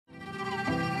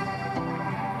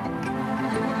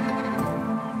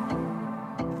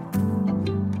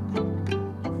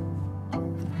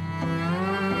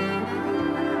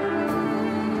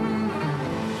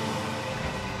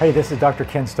Hey, this is Dr.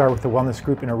 Ken Starr with the Wellness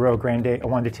Group in Arroyo Grande. I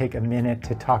wanted to take a minute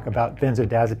to talk about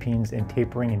benzodiazepines and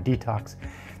tapering and detox.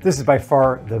 This is by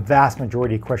far the vast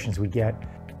majority of questions we get.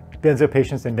 Benzo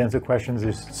patients and benzo questions,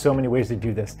 there's so many ways to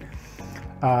do this.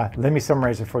 Let me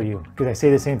summarize it for you, because I say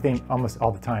the same thing almost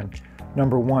all the time.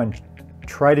 Number one,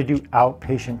 try to do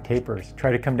outpatient tapers.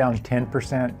 Try to come down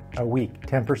 10% a week,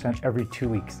 10% every 2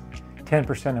 weeks,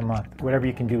 10% a month. Whatever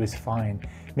you can do is fine.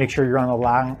 Make sure you're on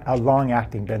a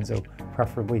long-acting benzo,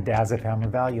 preferably Diazepam or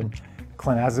Valium.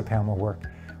 Clonazepam will work.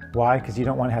 Why? Because you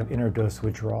don't want to have interdose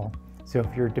withdrawal. So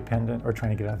if you're dependent or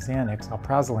trying to get off Xanax,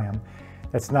 Alprazolam,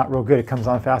 that's not real good. It comes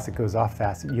on fast, it goes off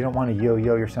fast. You don't want to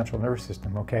yo-yo your central nervous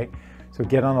system, okay? So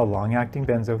get on a long-acting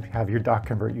benzo, have your doc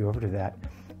convert you over to that.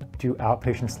 Do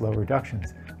outpatient slow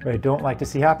reductions. What I don't like to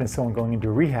see happen is someone going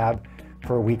into rehab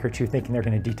for a week or two thinking they're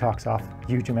going to detox off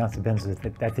huge amounts of benzos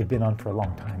that they've been on for a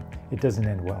long time. It doesn't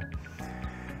end well.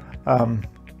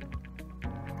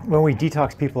 When we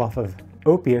detox people off of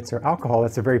opiates or alcohol,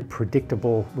 it's a very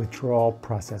predictable withdrawal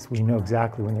process. We know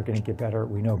exactly when they're going to get better.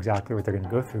 We know exactly what they're going to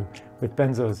go through. With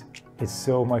benzos,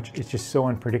 it's just so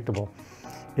unpredictable.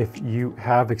 If you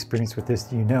have experience with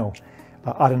this, you know.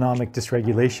 Autonomic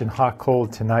dysregulation, hot,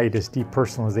 cold, tinnitus,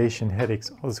 depersonalization,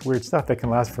 headaches, all this weird stuff that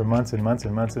can last for months and months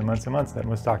and months and months and months that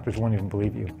most doctors won't even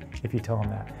believe you if you tell them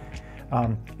that.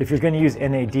 If you're going to use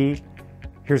NAD,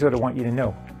 here's what I want you to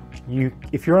know.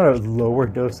 If you're on a lower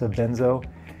dose of benzo,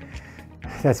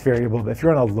 that's variable, but if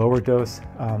you're on a lower dose,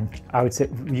 I would say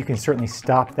you can certainly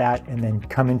stop that and then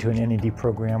come into an NAD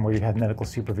program where you have medical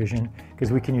supervision,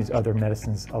 because we can use other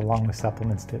medicines along with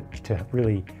supplements to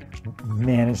really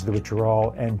manage the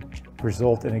withdrawal and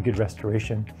result in a good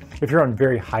restoration. If you're on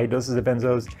very high doses of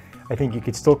benzos, I think you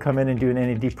could still come in and do an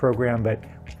NAD program, but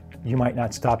you might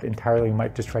not stop entirely. You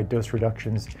might just try dose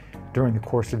reductions during the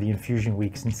course of the infusion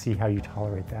weeks and see how you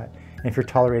tolerate that. And if you're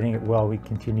tolerating it well, we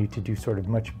continue to do sort of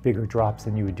much bigger drops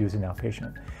than you would do as an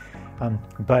outpatient.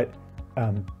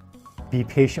 Be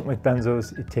patient with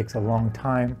benzos. It takes a long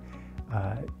time.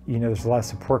 There's a lot of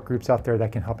support groups out there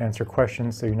that can help answer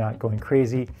questions so you're not going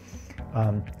crazy.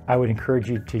 I would encourage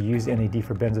you to use NAD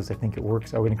for benzos. I think it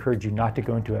works. I would encourage you not to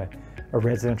go into a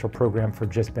residential program for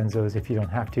just benzos if you don't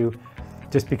have to.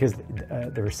 Just because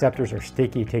the receptors are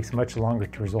sticky, it takes much longer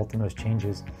to result in those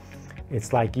changes.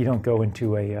 It's like you don't go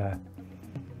into a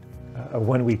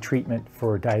 1 week treatment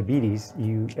for diabetes.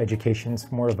 Education's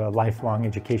more of a lifelong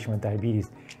education with diabetes.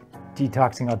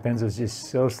 Detoxing out benzos is just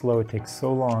so slow, it takes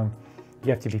so long.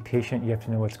 You have to be patient, you have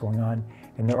to know what's going on,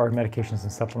 and there are medications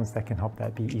and supplements that can help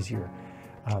that be easier.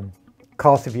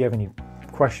 Call us if you have any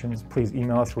questions. Please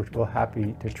email us, we're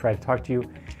happy to try to talk to you.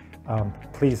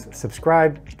 Please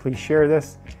subscribe, please share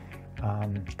this.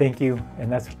 Thank you,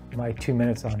 and that's my 2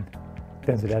 minutes on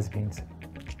benzodiazepines.